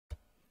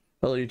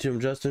Hello YouTube, I'm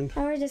Justin.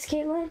 Or just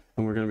Caitlin.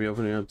 And we're going to be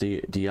opening up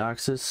the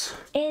Deoxys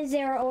And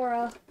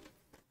Zeraora.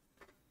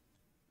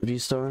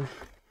 V-Star.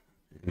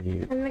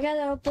 And And we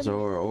gotta open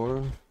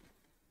Zeraora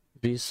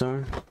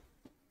V-Star.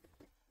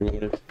 I'm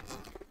just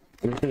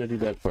going to do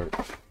that part.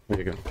 There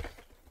you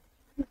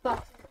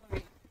go.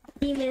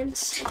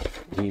 Demons.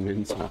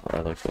 Demons. Oh, I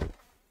like that.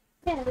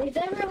 Yeah, they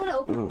never want to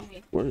open Oh, for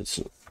me. what is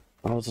that?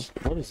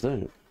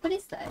 What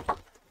is that?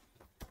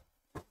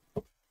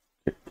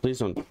 Please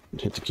don't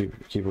hit the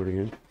keyboard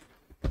again.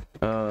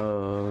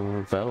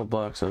 Battle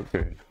box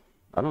upgrade.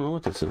 I don't know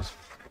what this is.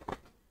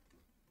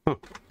 Huh.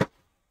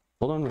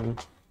 Hold on a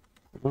minute.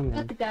 Hold on a Got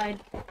minute. the guide.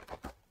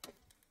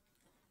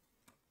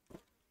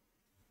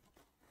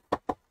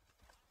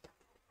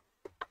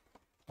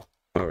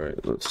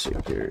 Alright, let's see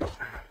here.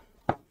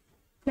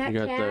 That You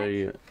got cat.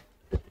 the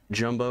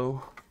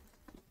Jumbo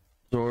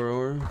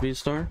Zeraora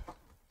V-Star.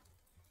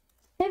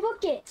 Hey,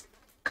 book it.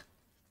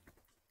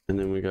 And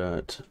then we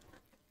got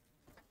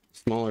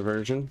smaller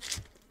version.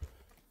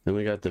 Then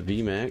we got the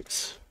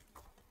Vmax.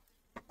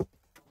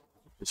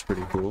 It's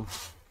pretty cool.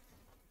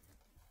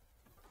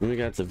 Then we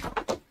got the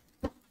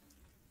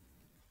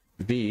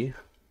V,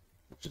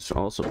 which is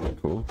also pretty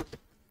cool.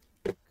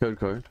 Code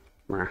card.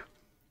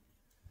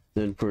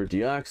 Then for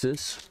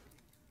Deoxys,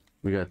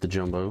 we got the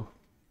Jumbo,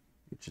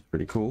 which is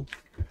pretty cool.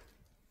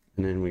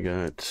 And then we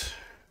got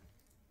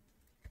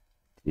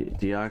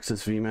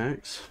Deoxys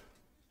Vmax,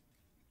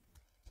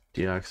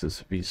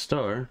 Deoxys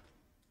V-Star,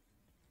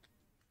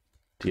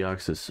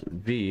 Deoxys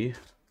V,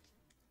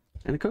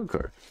 and a code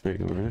card. There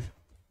you go,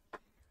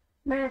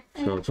 right?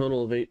 So a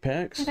total of 8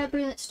 packs. I got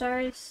Brilliant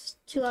Stars,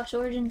 2 Lost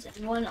Origins,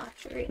 and 1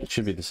 Option Rating. It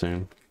should be the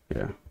same.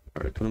 Yeah.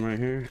 Alright, put them right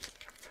here.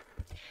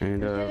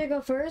 And Should I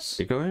go first?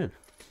 yeah, go ahead.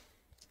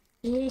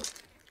 Yeah.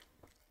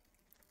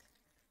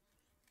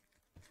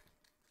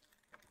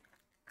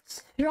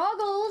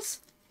 Struggles.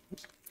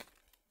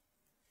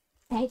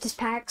 I hate this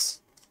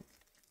packs.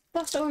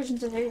 Lost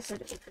Origins are very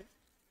different.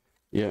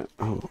 Yeah.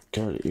 Oh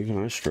god,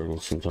 even I struggle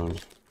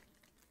sometimes.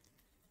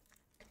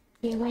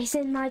 You're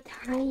wasting my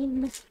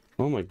time.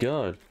 Oh my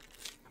god.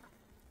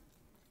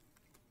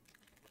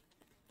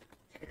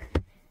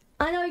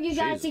 I know you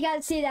guys, Jeez. you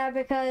gotta see that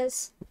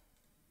because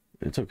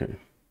It's okay.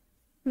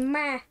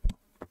 meh.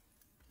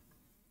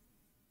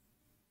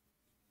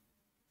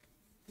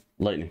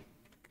 Lightning.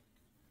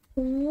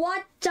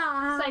 What the?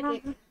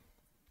 Psychic.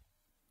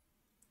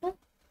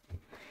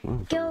 Wow.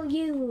 Go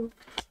you.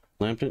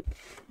 Lampet.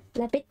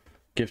 Lep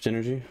Gift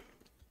energy.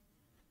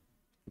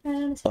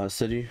 And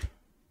City.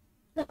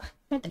 no,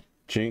 right there.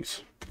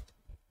 Jinx.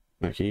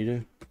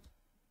 Makita.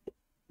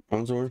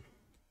 Bronzor.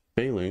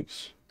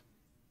 Phalanx.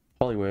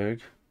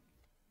 Poliwag.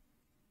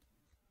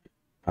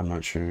 I'm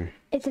not sure.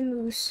 It's a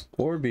moose.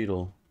 Or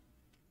Beetle.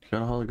 Got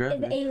a It's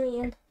holographic.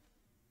 alien.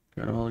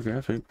 Got a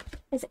holographic.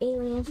 It's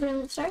alien.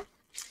 Brilliant Star.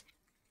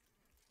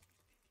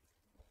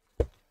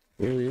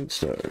 Alien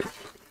Star.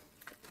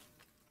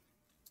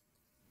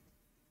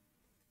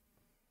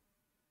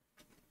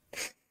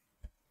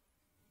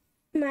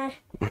 Meh.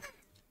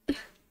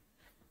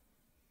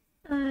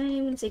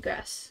 I'm gonna say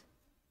Grass.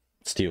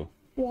 Steel.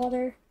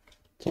 Water.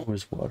 It's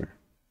always water.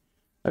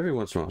 Every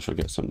once in a while she'll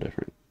get something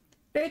different.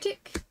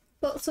 Beartick,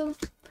 Balsam,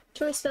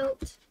 Choice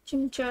Belt,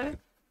 Chimchar,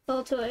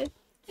 Baltoy,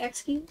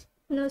 Execute,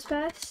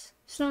 Nosepass,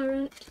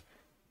 Snorunt,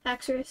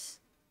 Haxorus,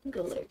 and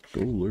Golurk.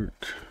 Go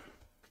lurk.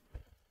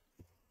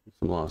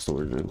 Some Lost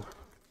Origin.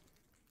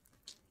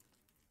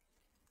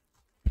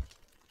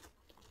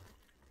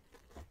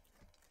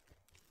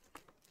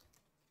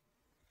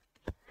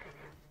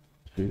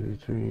 Two,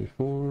 three,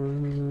 four.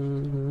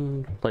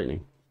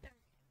 Lightning.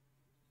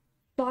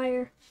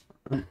 Fire.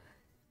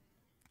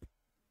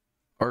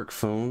 Arc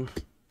Phone.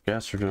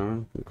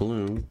 Gastrodon.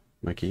 Gloom.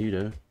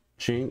 Makita.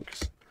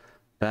 Jinx.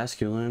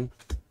 Basculin.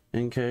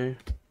 NK.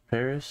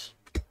 Paris.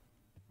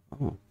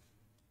 Oh.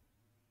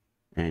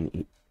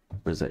 And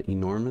what is that?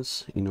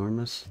 Enormous?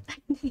 Enormous?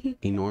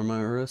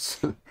 Enormous?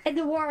 And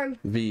the worm.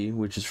 V,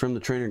 which is from the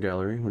trainer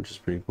gallery, which is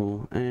pretty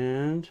cool.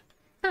 And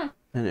Huh.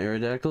 an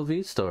Aerodactyl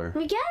V-Star.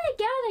 We gotta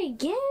get it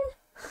again.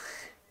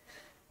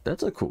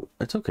 That's a cool.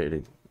 That's okay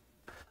to.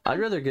 I'd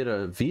rather get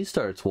a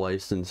V-Star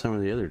twice than some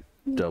of the other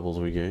doubles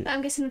we get.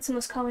 I'm guessing it's the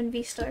most common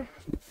V-Star.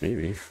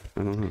 Maybe.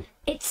 I don't know.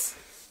 It's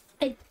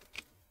a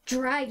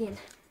dragon.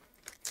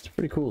 It's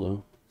pretty cool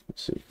though.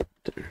 Let's see.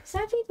 There.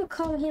 Some people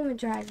call him a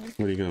dragon.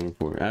 What are you going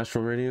for?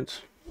 Astral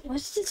Radiance?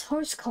 What's this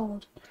horse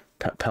called?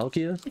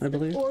 Palkia, I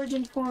believe?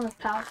 Origin form of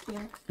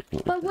Palkia.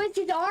 But where's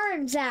his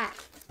arms at?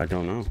 I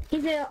don't know.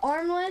 Is it an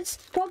armless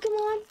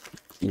Pokemon?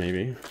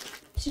 Maybe.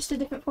 It's just a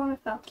different form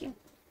of Palkia.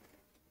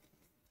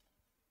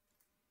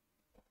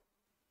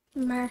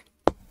 Meh.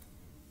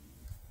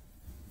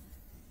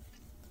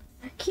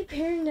 I keep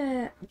hearing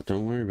that.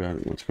 Don't worry about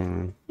it. What's going on?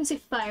 I'm gonna say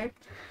Fire.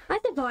 I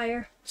the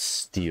fire.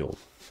 Steel.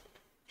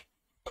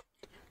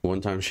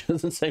 One time she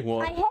doesn't say I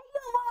what. hate the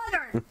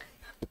water.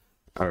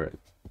 Alright.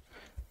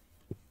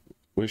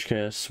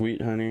 Wishcast,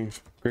 Sweet Honey,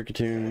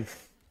 Kricketune,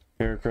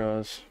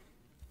 Heracross,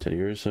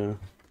 Teddiursa,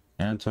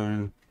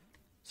 Antine,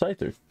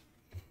 Scyther,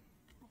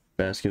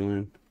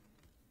 Basculin,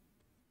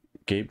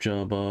 Gape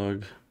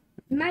Jawbog,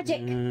 Magic.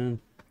 and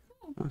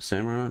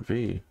Samurott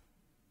V.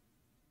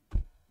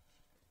 I'm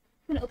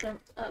gonna open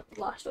up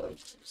Lost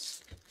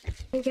Origins.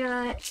 We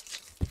got.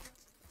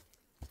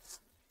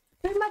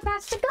 Where's my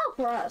pass to go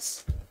for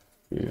us?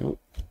 Yep.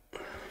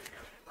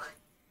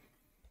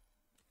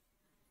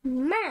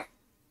 Meh.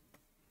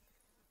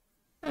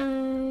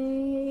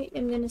 I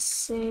am gonna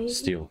say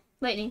Steel.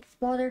 lightning.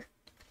 Water.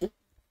 Of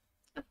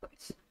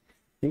course.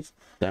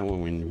 That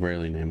one we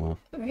rarely name off.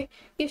 Alright.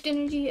 Gift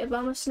Energy,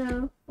 Obama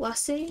Snow,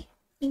 Lassie,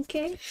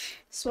 Inkay,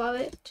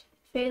 Swabit,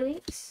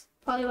 Phalanx,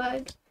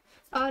 Poliwag,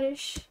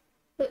 Oddish,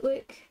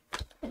 Litwick,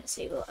 and a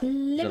Sableye.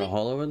 Is that a Limit.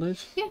 hollow at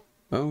least? Yeah.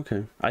 Oh,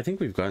 okay. I think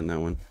we've gotten that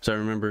one. So I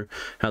remember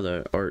how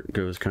the art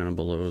goes kind of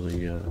below the.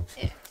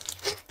 Yeah.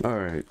 All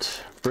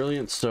right.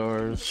 Brilliant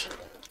Stars.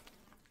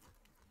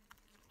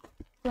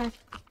 Yeah.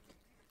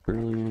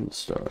 Brilliant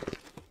Stars.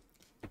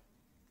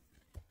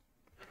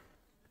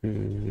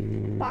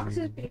 Box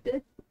is pretty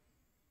good.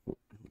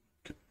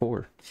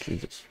 4.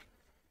 Jesus.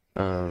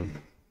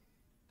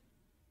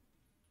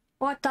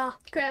 What the?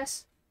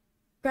 Grass.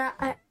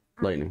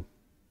 Lightning.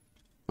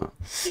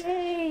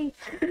 Yay!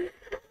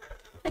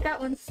 I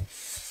got one.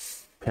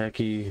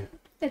 Packy.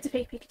 It's a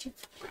fake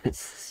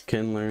Pikachu.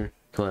 Kindler.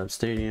 Collab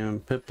Stadium.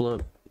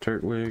 Piplup.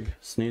 Turtwig.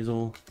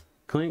 Sneasel.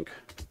 Clink.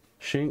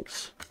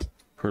 Shinx.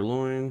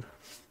 Purloin.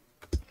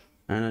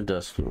 And a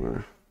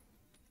Dusknoir.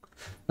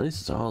 At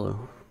least it's a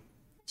hollow.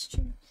 It's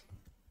true.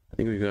 I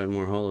think we've got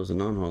more hollows than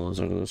non-hollows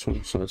out of this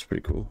one, so that's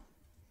pretty cool.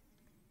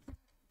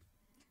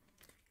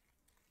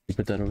 You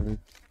put that over there?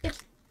 Yep.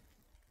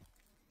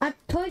 I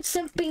put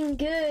something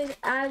good.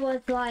 I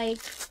was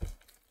like,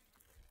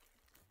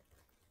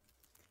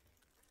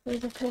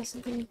 wait, I put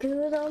something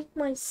good on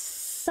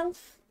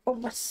myself or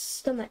my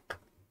stomach.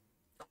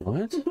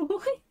 What?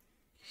 What?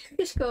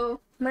 Just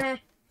go. Meh.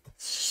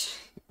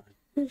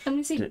 I'm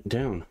gonna say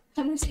Down.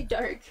 I'm gonna say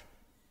dark.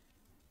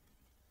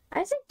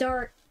 I said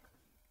dark.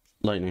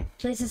 Lightning.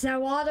 This is that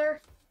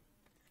water.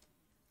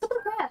 Look at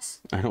the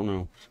grass. I don't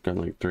know. Got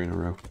like 3 in a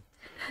row.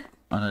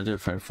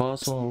 Unidentified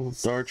Fossil.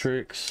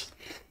 Dartrix.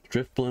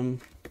 Driftblim.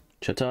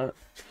 Chatot.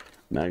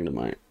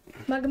 Magnemite.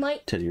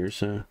 Magnemite.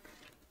 Teddiursa.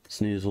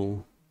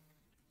 Sneasel.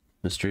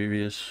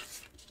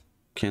 Mischievous.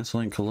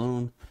 Canceling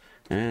Cologne.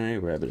 And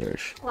a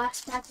Rabbitish.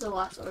 Last pack of the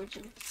Lost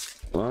Origin.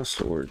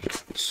 Lost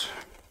Origins.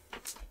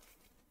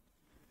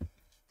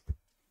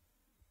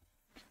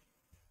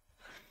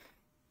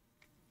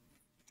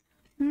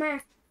 Meh.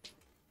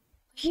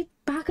 Keep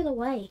backing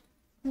away.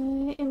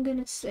 I am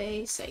gonna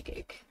say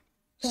psychic.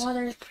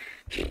 Water.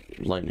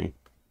 Lightning.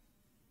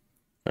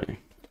 Lightning.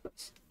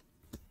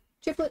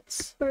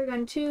 Triplets,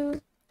 Oregon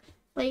 2,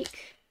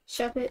 Lake,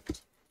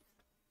 Shuppet,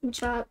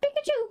 Machop,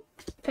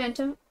 Pikachu,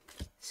 Phantom,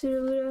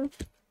 Sudowoodo,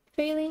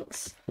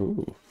 Phalanx.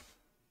 Ooh.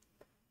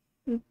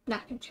 I'm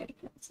not gonna try to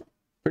pronounce that.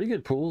 Pretty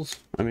good pools.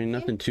 I mean,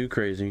 nothing too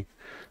crazy,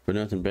 but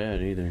nothing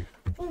bad either.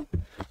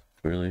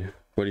 Really.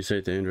 What do you say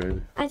at the end,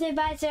 Riley? I say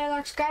bye, Sarah.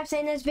 Subscribe, say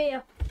in this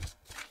video.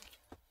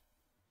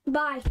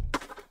 Bye.